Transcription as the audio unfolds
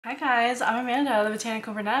Hi guys, I'm Amanda, the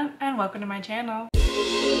Botanical Brunette, and welcome to my channel.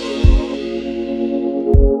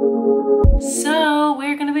 So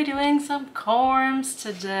we're gonna be doing some corms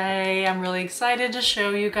today. I'm really excited to show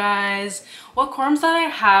you guys what corms that I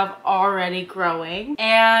have already growing.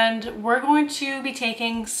 And we're going to be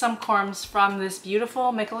taking some corms from this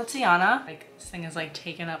beautiful Micholitziana. This thing is like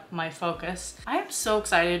taking up my focus. I am so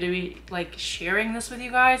excited to be sharing this with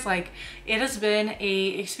you guys. It has been a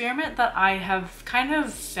experiment that I have kind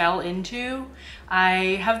of fell into.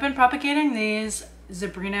 I have been propagating these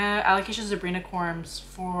Zebrina, Alocasia Zebrina corms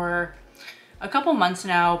for a couple months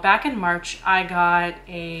now. Back in March, I got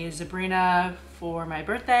a Zebrina for my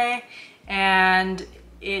birthday and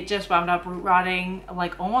it just wound up root rotting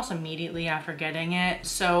almost immediately after getting it.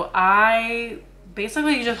 So I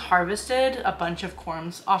basically just harvested a bunch of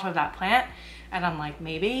corms off of that plant and I'm like,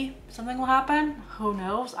 maybe something will happen. Who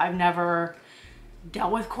knows? I've never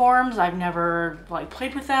dealt with corms. I've never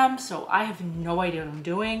played with them, so I have no idea what I'm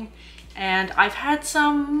doing. And I've had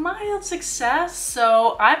some mild success,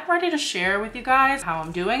 so I'm ready to share with you guys how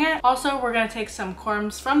I'm doing it. Also, we're gonna take some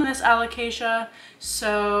corms from this Alocasia,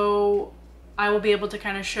 so I will be able to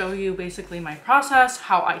kind of show you basically my process,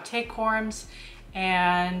 how I take corms,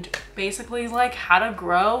 and basically how to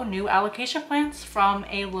grow new Alocasia plants from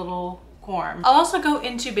a little corm. I'll also go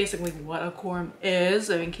into basically what a corm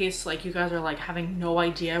is, in case you guys are having no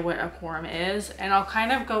idea what a corm is, and I'll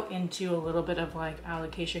kind of go into a little bit of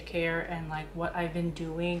Alocasia care and what I've been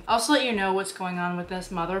doing. I'll also let you know what's going on with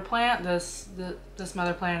this mother plant. This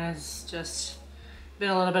mother plant has just been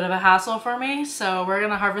a little bit of a hassle for me, so we're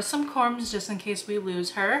gonna harvest some corms just in case we lose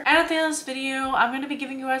her. And at the end of this video, I'm gonna be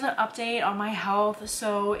giving you guys an update on my health,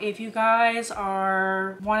 so if you guys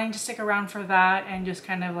are wanting to stick around for that and just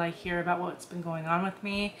kind of hear about what's been going on with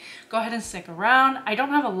me, go ahead and stick around. I don't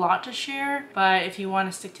have a lot to share, but if you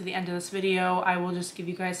want to stick to the end of this video, I will just give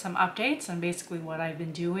you guys some updates on basically what I've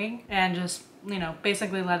been doing and just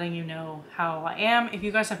basically letting you know how I am. If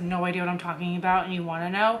you guys have no idea what I'm talking about and you want to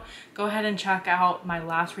know, go ahead and check out my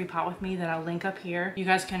last repot with me that I'll link up here. You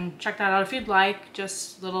guys can check that out if you'd like.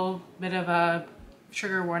 Just a little bit of a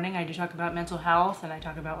trigger warning. I do talk about mental health and I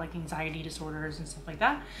talk about anxiety disorders and stuff like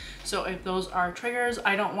that. So if those are triggers,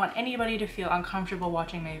 I don't want anybody to feel uncomfortable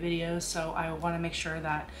watching my videos, so I want to make sure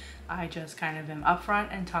that I just kind of am upfront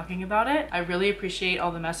and talking about it. I really appreciate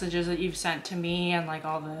all the messages that you've sent to me and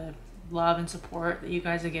all the love and support that you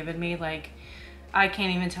guys have given me. I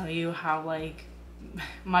can't even tell you how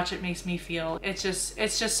much it makes me feel. It's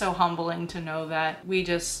just so humbling to know that we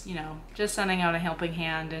just just sending out a helping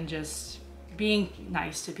hand and just being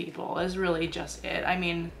nice to people is really just it. I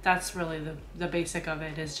mean, that's really the basic of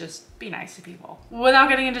it, is just be nice to people. Without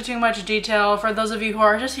getting into too much detail, for those of you who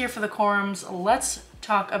are just here for the corms, let's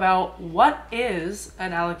talk about what is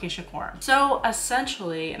an Alocasia corm. So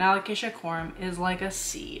essentially, an Alocasia corm is like a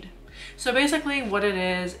seed. So basically what it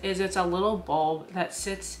is it's a little bulb that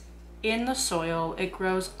sits in the soil. It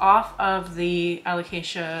grows off of the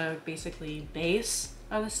Alocasia basically base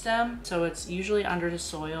of the stem, so it's usually under the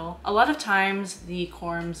soil. A lot of times the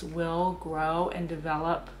corms will grow and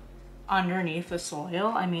develop underneath the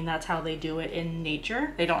soil. I mean, that's how they do it in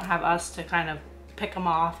nature. They don't have us to kind of pick them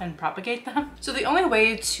off and propagate them. So the only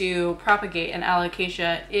way to propagate an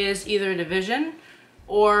Alocasia is either division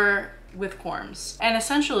or with corms. And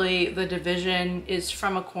essentially the division is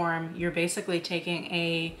from a corm. You're basically taking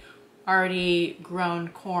a already grown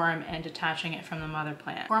corm and detaching it from the mother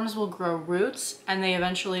plant. Corms will grow roots and they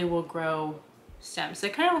eventually will grow stems. They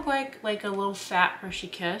kind of look like a little fat Hershey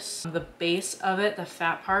Kiss. The base of it, the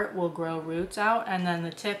fat part, will grow roots out, and then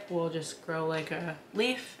the tip will just grow like a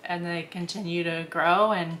leaf, and they continue to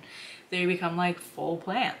grow and they become full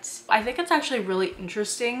plants. I think it's actually really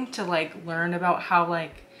interesting to learn about how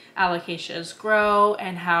Alocasias grow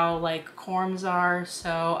and how corms are.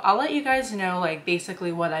 So I'll let you guys know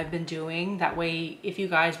basically what I've been doing. That way, if you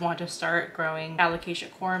guys want to start growing Alocasia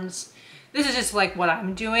corms, this is just what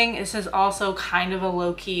I'm doing. This is also kind of a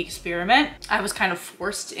low-key experiment. I was kind of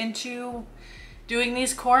forced into doing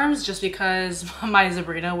these corms just because my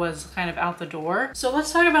Zebrina was kind of out the door. So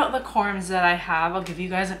let's talk about the corms that I have. I'll give you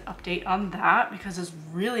guys an update on that because it's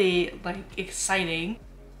really exciting.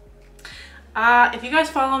 If you guys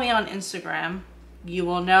follow me on Instagram, you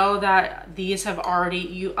will know that these have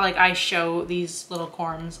already, I show these little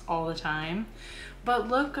corms all the time. But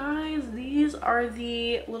look guys, these are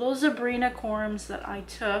the little Zebrina corms that I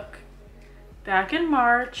took back in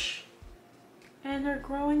March, and they're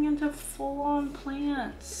growing into full-on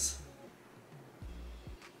plants.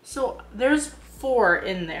 So there's 4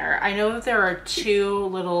 in there. I know that there are 2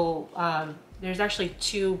 little, there's actually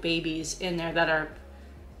 2 babies in there that are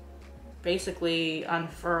basically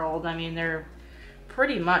unfurled. I mean, they're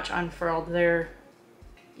pretty much unfurled. They're,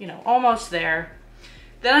 you know, almost there.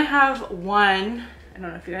 Then I have one, I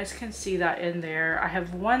don't know if you guys can see that in there. I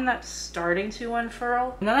have one that's starting to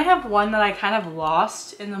unfurl. And then I have one that I kind of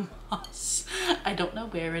lost in the moss. I don't know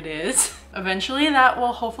where it is. Eventually that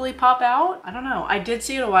will hopefully pop out. I don't know. I did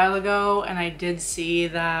see it a while ago and I did see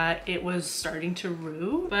that it was starting to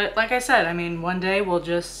root. But like I said, I mean, one day we'll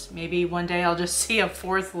just, maybe one day I'll just see a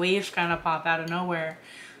fourth leaf kind of pop out of nowhere.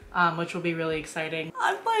 Which will be really exciting.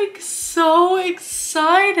 I'm like so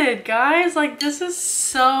excited, guys. Like, this is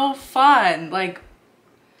so fun. Like,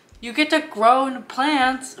 you get to grow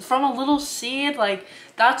plants from a little seed. Like,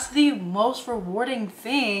 that's the most rewarding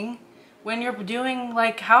thing when you're doing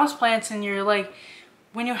like houseplants, and you're like,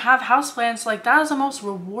 when you have houseplants, like that is the most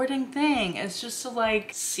rewarding thing. It's just to like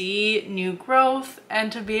see new growth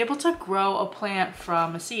and to be able to grow a plant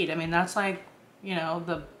from a seed. I mean, that's like, you know,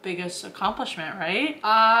 the biggest accomplishment, right?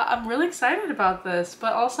 I'm really excited about this,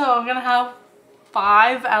 but also I'm gonna have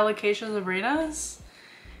 5 Alocasia Zebrinas,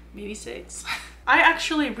 maybe 6. I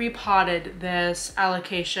actually repotted this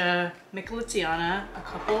Alocasia Micholitziana a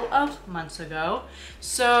couple of months ago.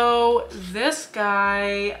 So this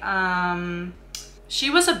guy, she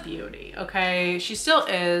was a beauty, okay? She still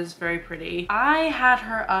is very pretty. I had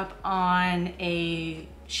her up on a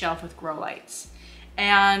shelf with grow lights,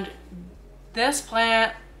 and this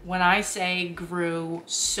plant, when I say grew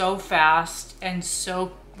so fast and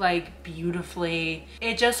so like beautifully,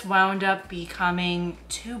 it just wound up becoming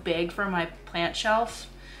too big for my plant shelf.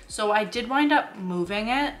 So I did wind up moving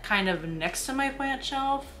it kind of next to my plant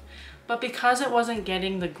shelf, but because it wasn't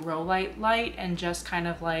getting the grow light and just kind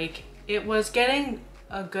of like, it was getting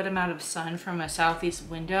a good amount of sun from a southeast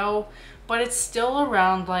window, but it's still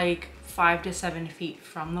around like 5 to 7 feet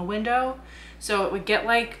from the window. So it would get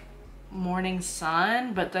like morning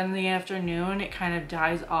sun, but then in the afternoon it kind of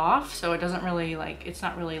dies off, so it doesn't really like, it's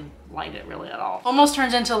not really lighted really at all. Almost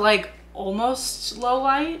turns into like almost low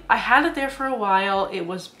light. I had it there for a while. It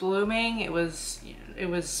was blooming, it was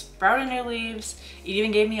sprouting new leaves, it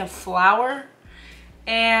even gave me a flower,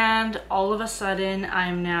 and all of a sudden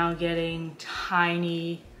I'm now getting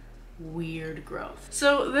tiny weird growth.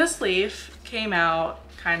 So this leaf came out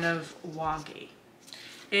kind of wonky.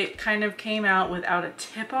 It kind of came out without a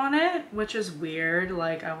tip on it, which is weird.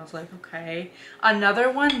 Like, I was like, okay. Another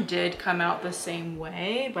one did come out the same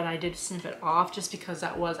way, but I did snip it off just because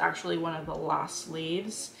that was actually one of the last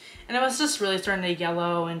leaves. And it was just really starting to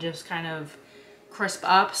yellow and just kind of crisp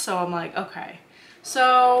up. So I'm like, okay.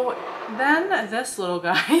 So then this little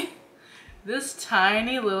guy, this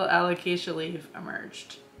tiny little alocasia leaf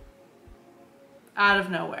emerged out of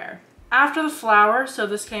nowhere. After the flower, so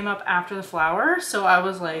this came up after the flower, so I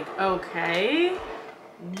was like, okay,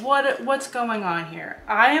 what's going on here?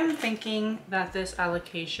 I am thinking that this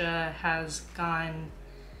alocasia has gone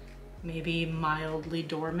maybe mildly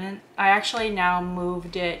dormant. I actually now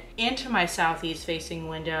moved it into my southeast facing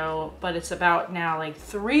window, but it's about now like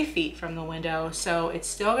 3 feet from the window, so it's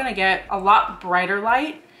still gonna get a lot brighter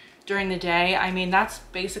light during the day. I mean, that's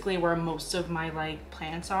basically where most of my like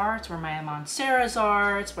plants are. It's where my monsteras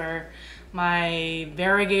are. It's where my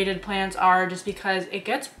variegated plants are, just because it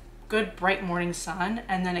gets good bright morning sun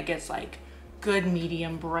and then it gets like good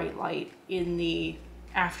medium bright light in the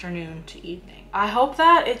afternoon to evening. I hope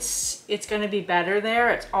that it's going to be better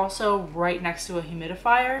there. It's also right next to a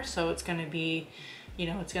humidifier, so it's going to be, you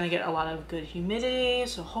know, it's going to get a lot of good humidity,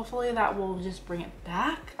 so hopefully that will just bring it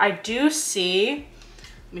back. I do see,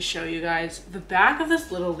 let me show you guys. The back of this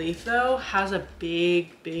little leaf though has a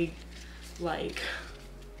big, like,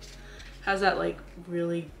 has that like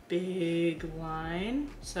really big line.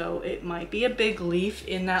 So it might be a big leaf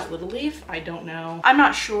in that little leaf. I don't know. I'm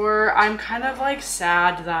not sure. I'm kind of like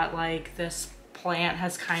sad that like this plant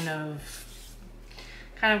has kind of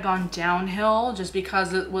gone downhill just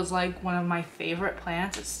because it was like one of my favorite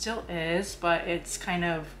plants. It still is, but it's kind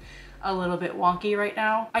of a little bit wonky right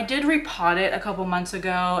now. I did repot it a couple months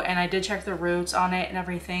ago and I did check the roots on it and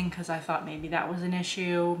everything because I thought maybe that was an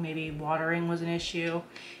issue, maybe watering was an issue,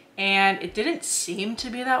 and it didn't seem to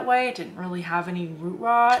be that way. It didn't really have any root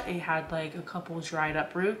rot. It had like a couple dried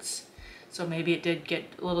up roots, so maybe it did get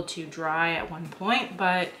a little too dry at one point,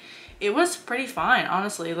 but it was pretty fine,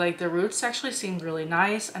 honestly. Like, the roots actually seemed really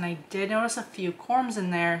nice, and I did notice a few corms in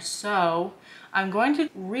there, so I'm going to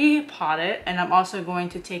repot it, and I'm also going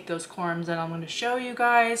to take those corms and I'm going to show you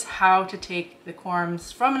guys how to take the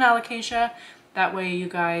corms from an alocasia. That way you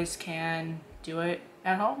guys can do it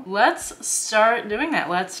at home. Let's start doing that.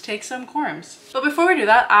 Let's take some corms. But before we do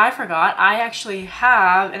that, I forgot, I actually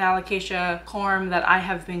have an Alocasia corm that I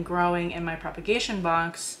have been growing in my propagation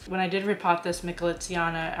box. When I did repot this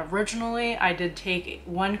Micholitziana originally, I did take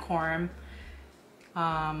one corm,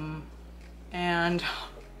 and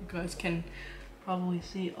you guys can probably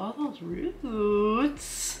see all those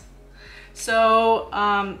roots. So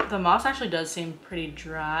the moss actually does seem pretty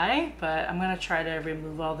dry, but I'm gonna try to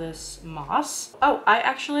remove all this moss. Oh, I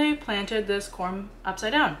actually planted this corm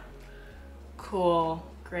upside down. Cool,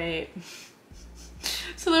 great.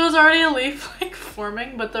 So there was already a leaf like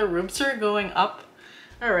forming, but the roots are going up.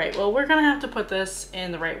 All right, well, we're gonna have to put this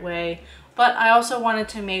in the right way, but I also wanted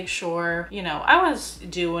to make sure, you know, I was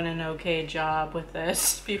doing an okay job with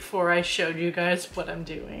this before I showed you guys what I'm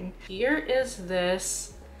doing. Here is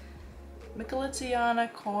this Micholitziana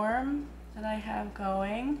corm that I have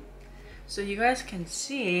going. So you guys can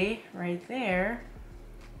see right there,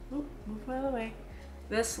 oop, move out of the way,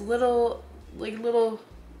 this little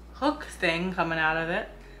hook thing coming out of it.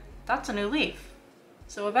 That's a new leaf.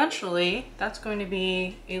 So eventually that's going to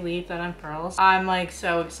be a leaf that unfurls. I'm like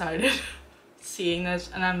so excited seeing this,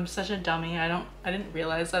 and I'm such a dummy. I didn't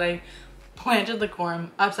realize that I planted the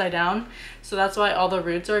corm upside down. So that's why all the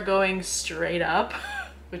roots are going straight up.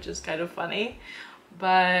 Which is kind of funny,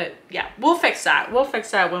 but yeah, we'll fix that. We'll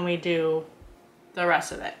fix that when we do the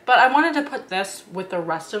rest of it. But I wanted to put this with the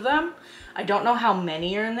rest of them. I don't know how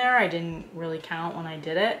many are in there. I didn't really count when I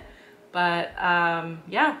did it, but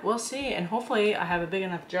yeah, we'll see. And hopefully I have a big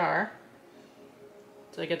enough jar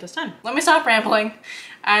to get this done. Let me stop rambling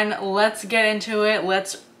and let's get into it.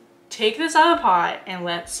 Let's take this out of the pot and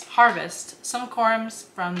let's harvest some corms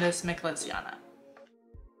from this Micholitziana.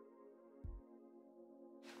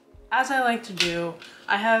 As I like to do,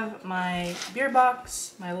 I have my beer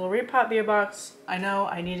box, my little repot beer box. I know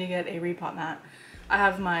I need to get a repot mat. I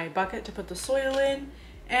have my bucket to put the soil in,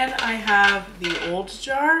 and I have the old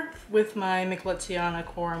jar with my Micholitziana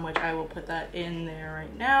corm, which I will put that in there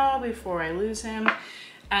right now before I lose him.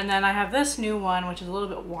 And then I have this new one, which is a little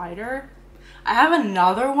bit wider. I have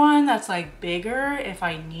another one that's like bigger if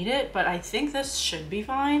I need it, but I think this should be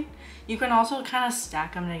fine. You can also kind of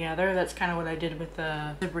stack them together. That's kind of what I did with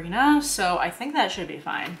the Zebrina, so I think that should be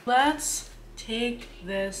fine. Let's take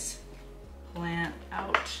this plant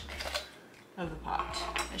out of the pot.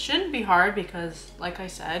 It shouldn't be hard because, like I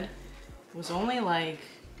said, it was only like,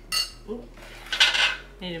 oop,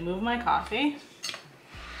 I need to move my coffee.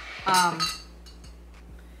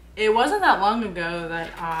 It wasn't that long ago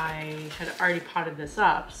that I had already potted this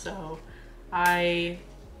up, so I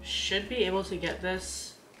should be able to get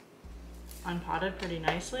this unpotted pretty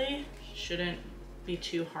nicely. Shouldn't be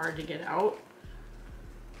too hard to get out.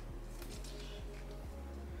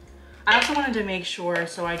 I also wanted to make sure,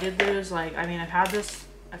 so I did lose, like, I mean, I've had this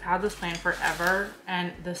plant forever,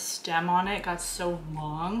 and the stem on it got so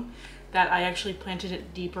long that I actually planted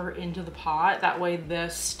it deeper into the pot. That way the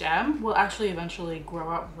stem will actually eventually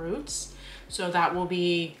grow out roots. So that will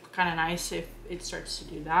be kind of nice if it starts to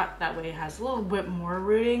do that. That way it has a little bit more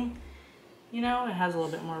rooting. You know, it has a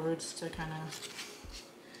little bit more roots to kind of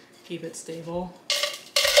keep it stable.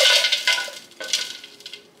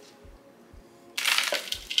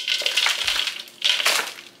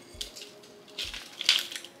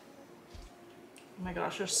 Oh my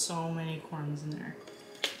gosh, there's so many corms in there.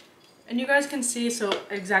 And you guys can see, so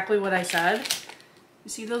exactly what I said. You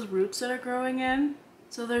see those roots that are growing in?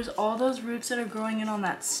 So there's all those roots that are growing in on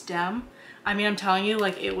that stem. I mean, I'm telling you,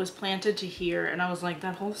 like, it was planted to here, and I was like,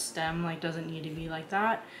 that whole stem, like, doesn't need to be like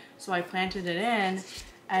that. So I planted it in,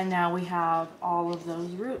 and now we have all of those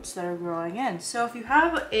roots that are growing in. So if you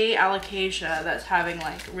have a Alocasia that's having,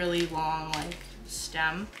 like, really long, like,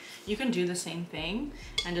 stem, you can do the same thing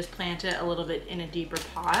and just plant it a little bit in a deeper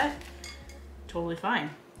pot. Totally fine.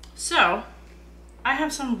 So I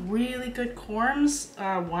have some really good corms.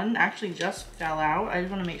 One actually just fell out. I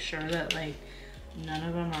just want to make sure that, like, none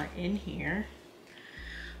of them are in here.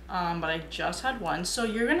 But I just had one. So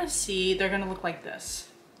you're gonna see, they're gonna look like this.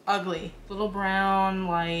 Ugly, little brown,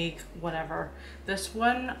 like whatever. This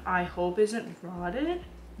one I hope isn't rotted.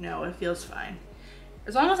 No, it feels fine.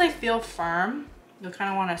 As long as they feel firm, you'll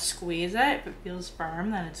kind of want to squeeze it. If it feels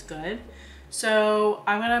firm, then it's good. So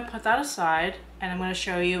I'm gonna put that aside, and I'm gonna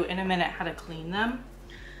show you in a minute how to clean them.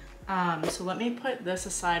 So let me put this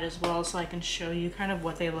aside as well so I can show you kind of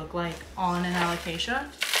what they look like on an Alocasia.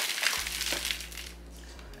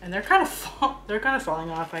 And they're kind of falling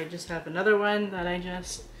off. I just have another one that I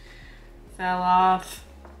just fell off.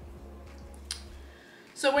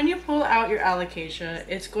 So when you pull out your alocasia,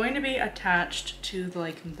 it's going to be attached to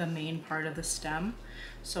like the main part of the stem.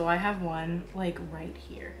 So I have one like right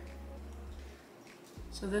here.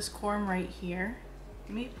 So this corm right here,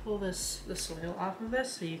 let me pull the soil off of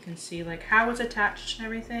this so you can see like how it's attached and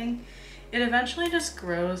everything. It eventually just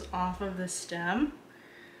grows off of the stem.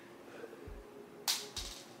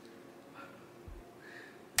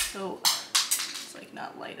 So it's like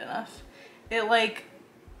not light enough. It like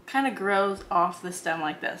kind of grows off the stem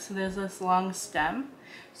like this. So there's this long stem.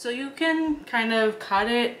 So you can kind of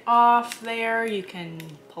cut it off there. You can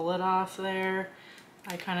pull it off there.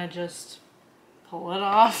 I kind of just pull it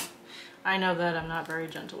off. I know that I'm not very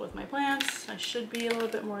gentle with my plants. I should be a little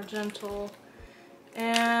bit more gentle.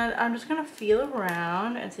 And I'm just gonna feel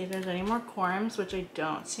around and see if there's any more corms, which I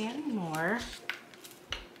don't see anymore.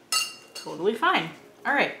 Totally fine.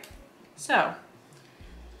 All right, so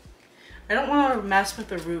I don't want to mess with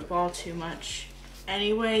the root ball too much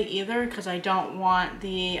anyway either, because I don't want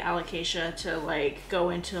the alocasia to like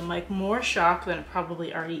go into like more shock than it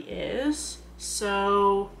probably already is.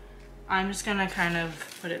 So I'm just gonna kind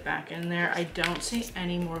of put it back in there. I don't see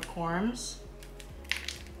any more corms.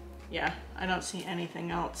 Yeah, I don't see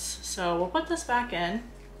anything else. So we'll put this back in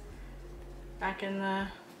the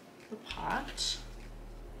pot.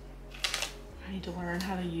 I need to learn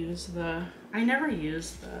how to use I never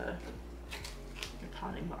use the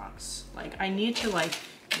potting box. Like I need to like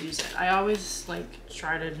use it. I always like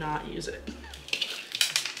try to not use it.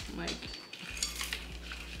 Like,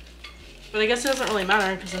 but I guess it doesn't really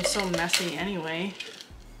matter because I'm so messy anyway.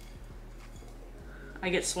 I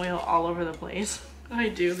get soil all over the place when I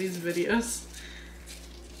do these videos.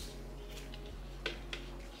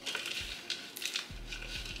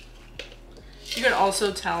 You could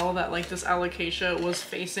also tell that like this alocasia was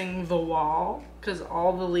facing the wall because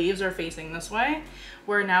all the leaves are facing this way,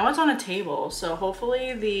 where now it's on a table. So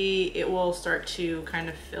hopefully it will start to kind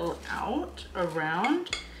of fill out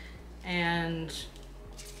around and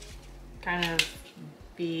kind of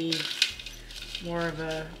be more of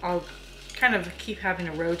a, I'll kind of keep having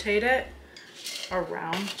to rotate it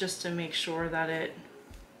around just to make sure that it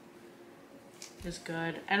is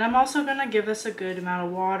good. And I'm also gonna give this a good amount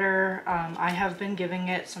of water. I have been giving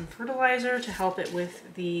it some fertilizer to help it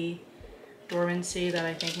with the dormancy that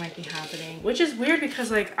I think might be happening, which is weird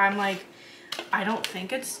because like I'm like, I don't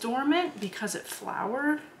think it's dormant because it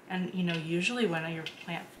flowered. And you know, usually when your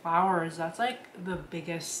plant flowers, that's like the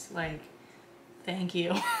biggest like thank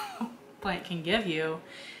you plant can give you.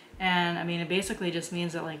 And I mean, it basically just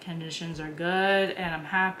means that like conditions are good and I'm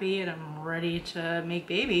happy and I'm ready to make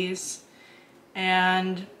babies.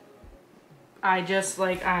 And I just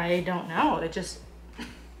like, I don't know, it just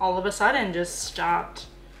all of a sudden just stopped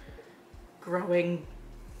growing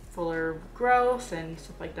fuller growth and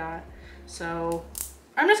stuff like that. So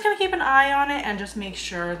I'm just gonna keep an eye on it and just make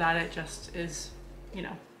sure that it just is, you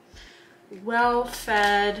know, well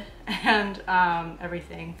fed and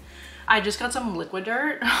everything. I just got some liquid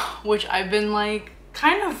dirt, which I've been like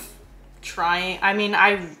kind of trying. I mean,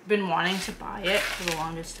 I've been wanting to buy it for the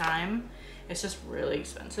longest time. It's just really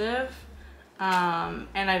expensive. And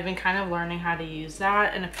I've been kind of learning how to use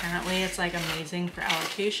that. And apparently it's like amazing for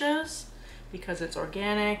alocasias because it's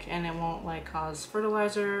organic and it won't like cause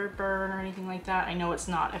fertilizer burn or anything like that. I know it's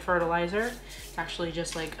not a fertilizer. It's actually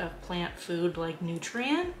just like a plant food like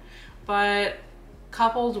nutrient, but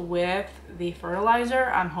coupled with the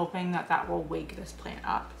fertilizer, I'm hoping that that will wake this plant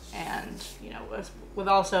up. And, you know, with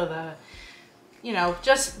also the, you know,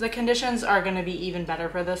 just the conditions are going to be even better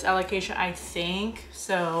for this alocasia, I think.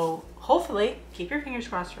 So hopefully, keep your fingers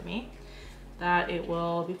crossed for me that it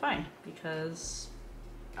will be fine because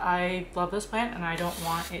I love this plant and I don't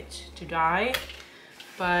want it to die.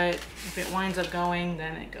 But if it winds up going,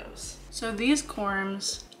 then it goes. So these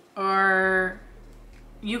corms are,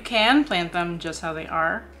 you can plant them just how they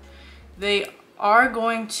are. They are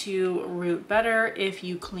going to root better if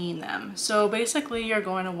you clean them. So basically you're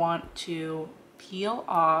going to want to peel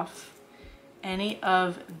off any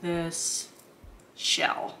of this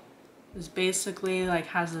shell. This basically like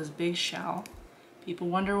has this big shell. People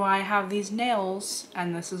wonder why I have these nails,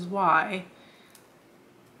 and this is why.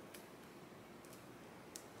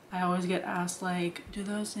 I always get asked like, do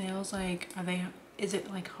those nails like, is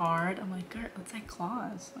it like hard? I'm like, girl, it's like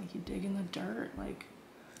claws. Like you dig in the dirt, like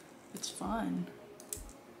it's fun.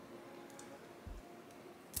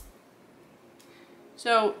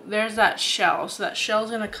 So there's that shell. So that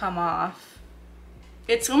shell's gonna come off.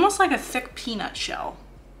 It's almost like a thick peanut shell.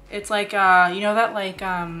 It's like, you know that like,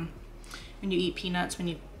 when you eat peanuts, when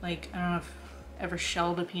you like, I don't know if you ever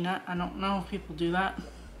shelled a peanut. I don't know if people do that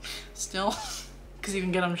still, because you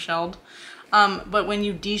can get them shelled. But when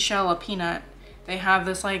you deshell a peanut, they have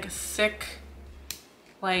this like thick,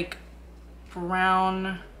 like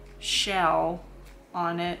brown shell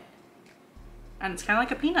on it. And it's kind of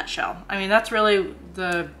like a peanut shell. I mean, that's really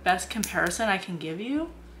the best comparison I can give you,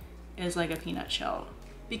 is like a peanut shell.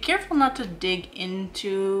 Be careful not to dig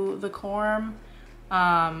into the corm.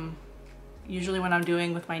 Usually when I'm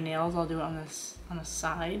doing with my nails, I'll do it on the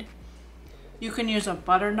side. You can use a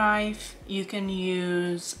butter knife. You can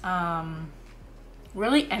use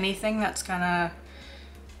really anything that's gonna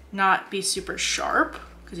not be super sharp,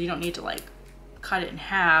 because you don't need to like cut it in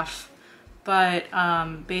half, but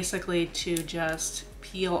basically to just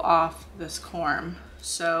peel off this corm.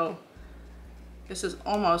 So this is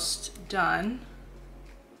almost done.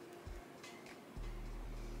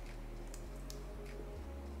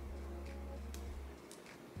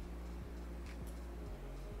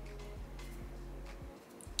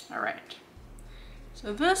 All right,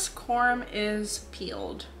 so this corm is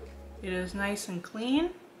peeled. It is nice and clean,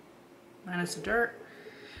 minus the dirt.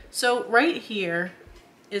 So right here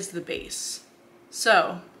is the base.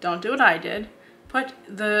 So don't do what I did. Put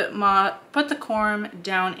the corm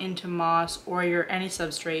down into moss or any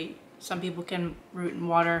substrate. Some people can root in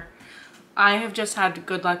water. I have just had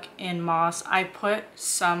good luck in moss. I put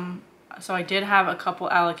some, so I did have a couple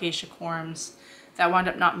Alocasia corms that wound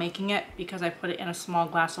up not making it because I put it in a small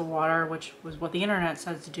glass of water, which was what the internet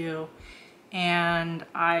says to do. And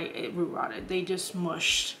it root rotted. They just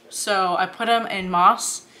mushed. So I put them in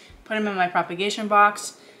moss, put them in my propagation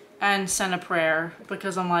box, and sent a prayer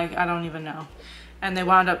because I'm like, I don't even know. And they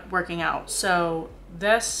wound up working out. So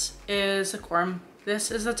this is the corm.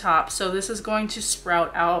 This is the top. So this is going to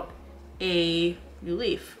sprout out a new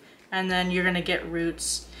leaf. And then you're gonna get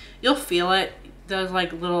roots. You'll feel it. There's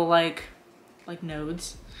like little like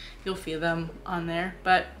nodes. You'll feel them on there.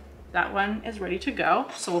 But that one is ready to go.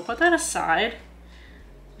 So we'll put that aside.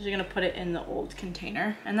 You're gonna put it in the old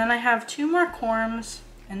container. And then I have 2 more corms.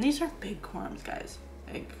 And these are big corms, guys.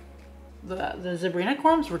 Big. The Zebrina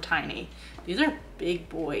corms were tiny. These are big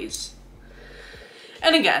boys.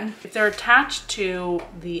 And again, if they're attached to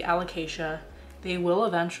the alocasia, they will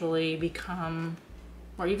eventually become,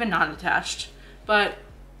 or even not attached, but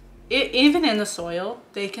even in the soil,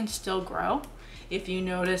 they can still grow. If you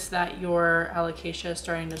notice that your alocasia is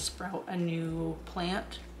starting to sprout a new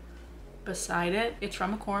plant beside it, it's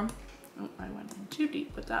from a corm. Oh, I went in too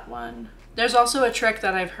deep with that one. There's also a trick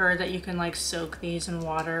that I've heard that you can like soak these in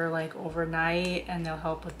water like overnight and they'll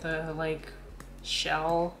help with the like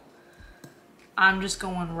shell. I'm just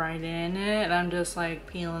going right in it and I'm just like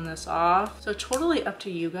peeling this off. So totally up to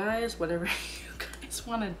you guys, whatever you guys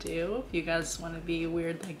want to do. If you guys want to be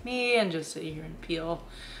weird like me and just sit here and peel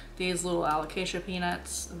these little alocasia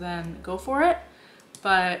peanuts, then go for it.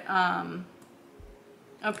 But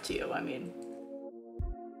up to you, I mean.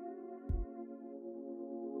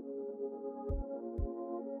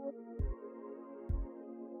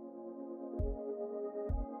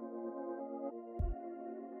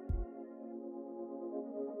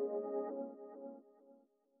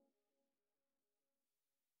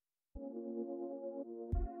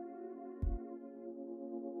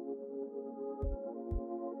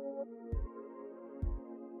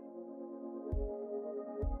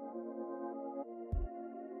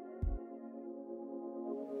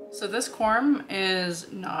 So this corm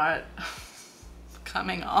is not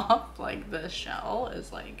coming off. Like the shell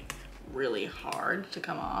is like really hard to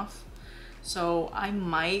come off. So I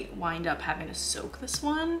might wind up having to soak this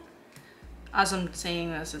one. As I'm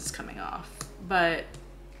saying this, it's coming off. But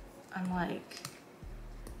I'm like,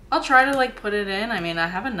 I'll try to like put it in. I mean, I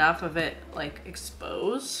have enough of it like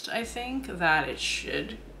exposed, I think, that it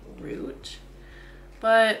should root.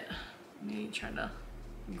 But let me try to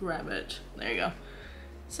grab it. There you go.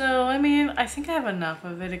 So, I mean, I think I have enough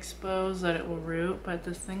of it exposed that it will root, but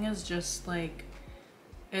this thing is just like,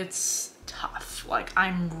 it's tough. Like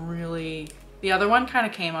the other one kind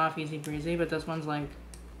of came off easy breezy, but this one's like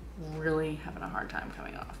really having a hard time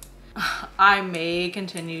coming off. I may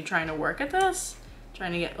continue trying to work at this,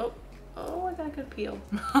 trying to get, oh, I got a good peel.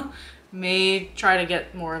 May try to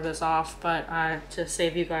get more of this off, but to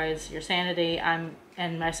save you guys your sanity, and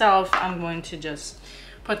myself, I'm going to just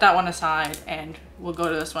put that one aside and we'll go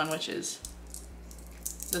to this one, which is,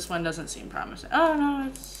 this one doesn't seem promising. Oh no,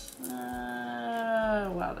 it's,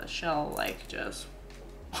 wow, the shell like just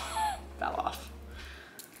fell off.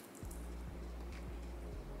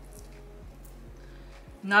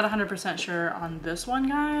 Not 100% sure on this one,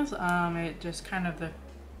 guys. It just kind of,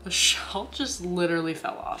 the shell just literally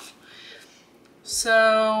fell off.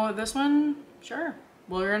 So this one, sure.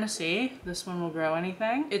 We're gonna see. This one will grow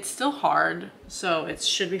anything. It's still hard, so it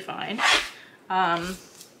should be fine.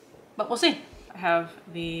 But we'll see. I have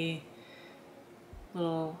the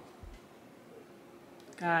little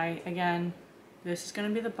guy again. This is going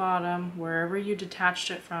to be the bottom. Wherever you detached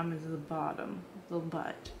it from is the bottom, the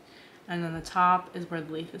butt. And then the top is where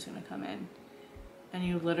the leaf is going to come in. And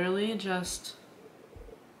you literally just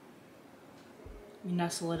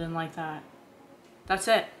nestle it in like that. That's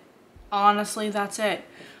it. Honestly, that's it.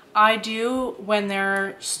 I do, when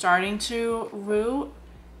they're starting to root,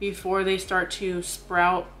 before they start to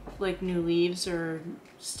sprout like new leaves or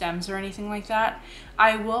stems or anything like that,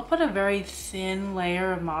 I will put a very thin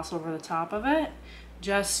layer of moss over the top of it,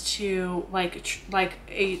 just to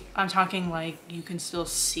I'm talking like you can still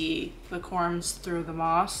see the corms through the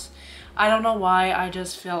moss. I don't know why, I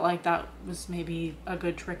just felt like that was maybe a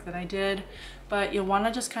good trick that I did, but you'll want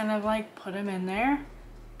to just kind of like put them in there,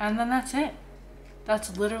 and then that's it.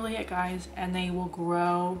 That's literally it, guys, and they will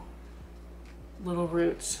grow little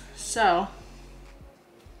roots. So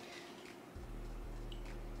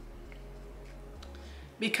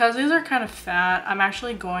because these are kind of fat, I'm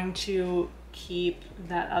actually going to keep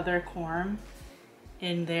that other corm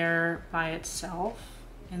in there by itself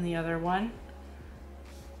in the other one.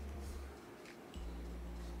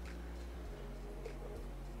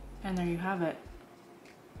 And there you have it.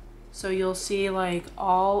 So you'll see like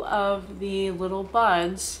all of the little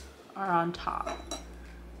buds are on top.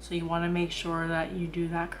 So you want to make sure that you do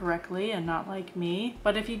that correctly and not like me.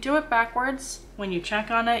 But if you do it backwards, when you check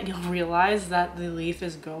on it, you'll realize that the leaf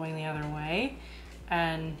is going the other way,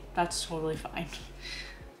 and that's totally fine.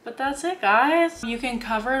 But that's it, guys. You can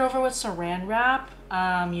cover it over with saran wrap.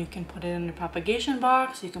 You can put it in a propagation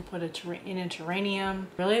box. You can put it in a terrarium.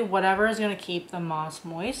 Really, whatever is going to keep the moss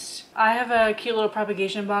moist. I have a cute little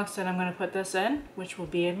propagation box that I'm going to put this in, which will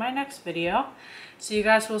be in my next video. So you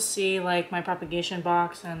guys will see like my propagation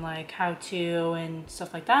box and like how to and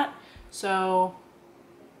stuff like that. So,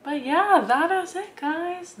 but yeah, that is it,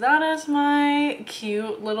 guys. That is my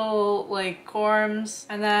cute little like corms.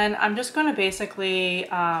 And then I'm just going to basically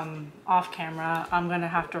off camera, I'm going to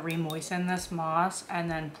have to re-moisten this moss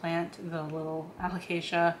and then plant the little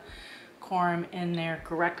Alocasia corm in there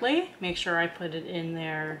correctly. Make sure I put it in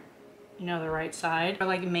there, you know, the right side. For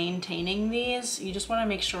like maintaining these, you just want to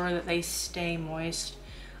make sure that they stay moist.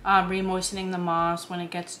 Re-moistening the moss when it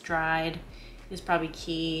gets dried is probably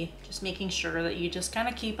key. Just making sure that you just kind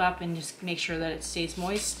of keep up and just make sure that it stays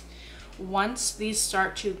moist. Once these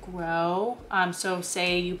start to grow, so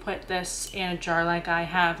say you put this in a jar like I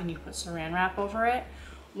have and you put saran wrap over it,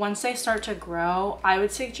 once they start to grow, I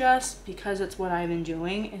would suggest, because it's what I've been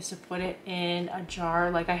doing, is to put it in a jar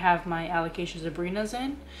like I have my Alocasia Zebrinas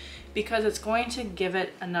in, because it's going to give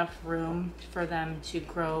it enough room for them to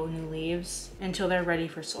grow new leaves until they're ready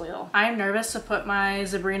for soil. I'm nervous to put my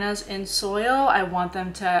Zebrinas in soil. I want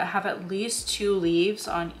them to have at least 2 leaves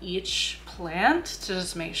on each plant to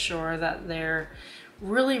just make sure that they're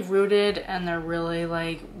really rooted and they're really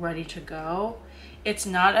like ready to go. It's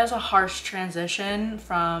not as a harsh transition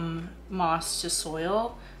from moss to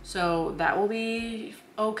soil, so that will be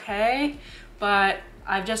okay, but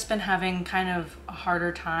I've just been having kind of a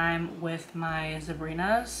harder time with my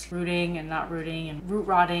Zebrinas, rooting and not rooting and root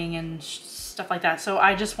rotting and stuff like that. So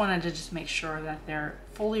I just wanted to just make sure that they're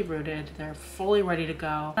fully rooted, they're fully ready to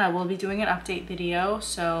go. I will be doing an update video,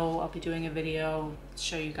 so I'll be doing a video to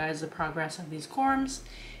show you guys the progress of these corms.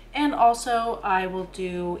 And also I will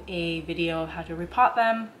do a video of how to repot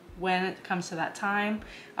them when it comes to that time.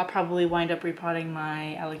 I'll probably wind up repotting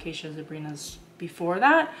my Alocasia Zebrinas before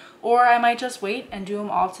that, or I might just wait and do them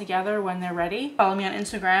all together when they're ready. Follow me on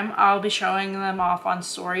Instagram. I'll be showing them off on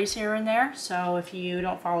stories here and there. So if you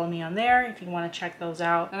don't follow me on there, if you want to check those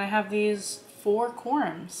out. And I have these 4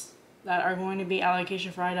 corms that are going to be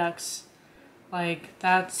Alocasia Friducks. Like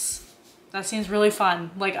that seems really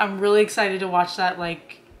fun. Like I'm really excited to watch that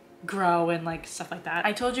like grow and like stuff like that.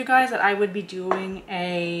 I told you guys that I would be doing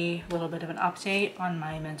a little bit of an update on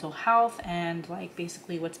my mental health and like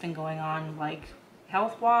basically what's been going on like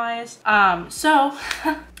health wise. So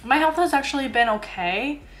my health has actually been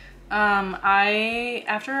okay.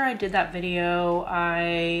 After I did that video,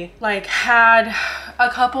 I like had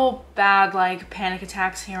a couple bad like panic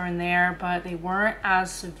attacks here and there, but they weren't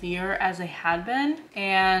as severe as they had been.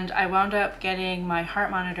 And I wound up getting my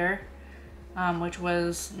heart monitor, which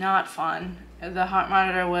was not fun. The heart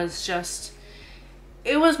monitor was just,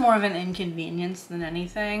 it was more of an inconvenience than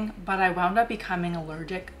anything, but I wound up becoming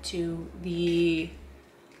allergic to the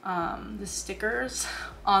stickers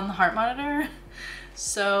on the heart monitor.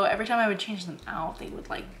 So every time I would change them out, they would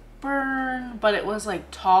like burn, but it was like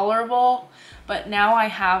tolerable. But now I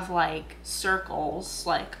have like circles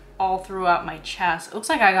like all throughout my chest. It looks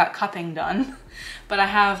like I got cupping done, but I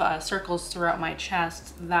have circles throughout my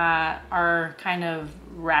chest that are kind of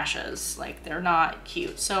rashes. Like, they're not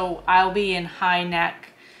cute. So I'll be in high neck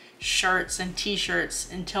shirts and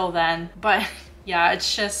t-shirts until then. But yeah,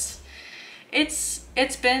 it's just, it's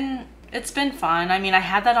been fun. I mean, I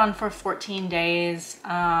had that on for 14 days.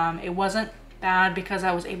 It wasn't bad because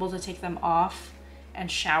I was able to take them off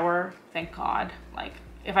and shower, thank God. Like,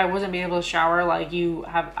 if I wasn't able to shower, like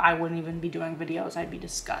I wouldn't even be doing videos. I'd be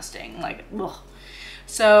disgusting. Like, ugh.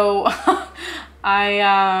 So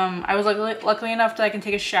I was luckily enough that I can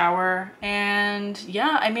take a shower, and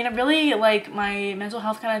yeah, I mean, I really, like, my mental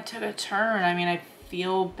health kind of took a turn. I mean, I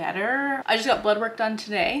feel better. I just got blood work done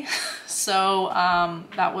today. So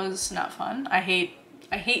that was not fun. I hate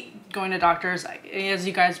going to doctors. As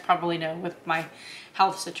you guys probably know, with my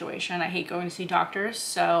health situation, I hate going to see doctors.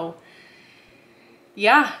 So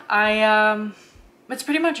yeah, that's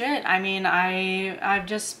pretty much it. I mean, I've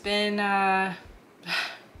just been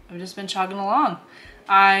chugging along.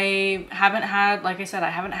 I haven't had, like I said, I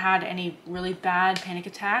haven't had any really bad panic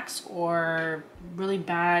attacks or really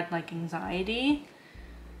bad, like, anxiety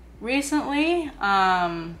recently.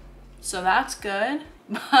 So that's good.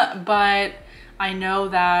 But I know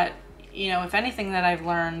that, you know, if anything that I've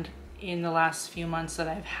learned in the last few months that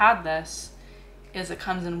I've had this is it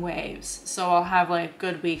comes in waves. So I'll have, like,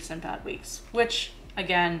 good weeks and bad weeks, which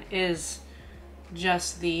again is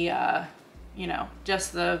just the you know,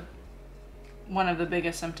 just the one of the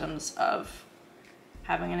biggest symptoms of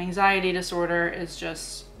having an anxiety disorder is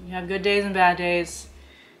just you have good days and bad days.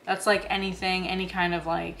 That's like anything, any kind of,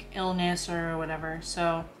 like, illness or whatever.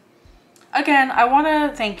 So again, I want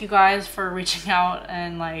to thank you guys for reaching out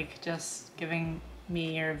and, like, just giving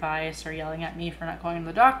me your advice or yelling at me for not going to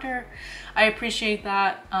the doctor. I appreciate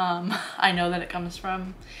that. I know that it comes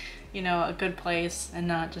from, you know, a good place and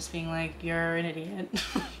not just being like, you're an idiot.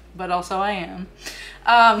 But also I am.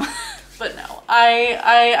 But no,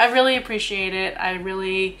 I really appreciate it. I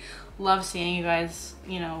really love seeing you guys,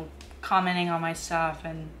 you know, commenting on my stuff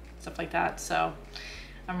and stuff like that. So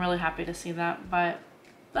I'm really happy to see that. But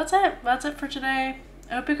that's it. That's it for today.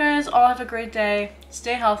 I hope you guys all have a great day.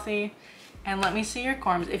 Stay healthy. And let me see your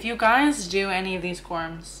corms. If you guys do any of these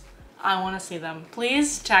corms, I want to see them.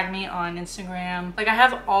 Please tag me on Instagram. Like, I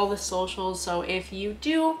have all the socials, so if you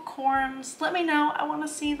do corms, let me know. I want to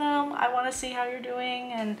see them. I want to see how you're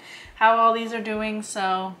doing and how all these are doing,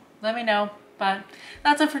 so let me know. But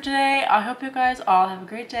that's it for today. I hope you guys all have a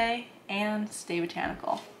great day and stay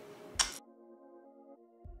botanical.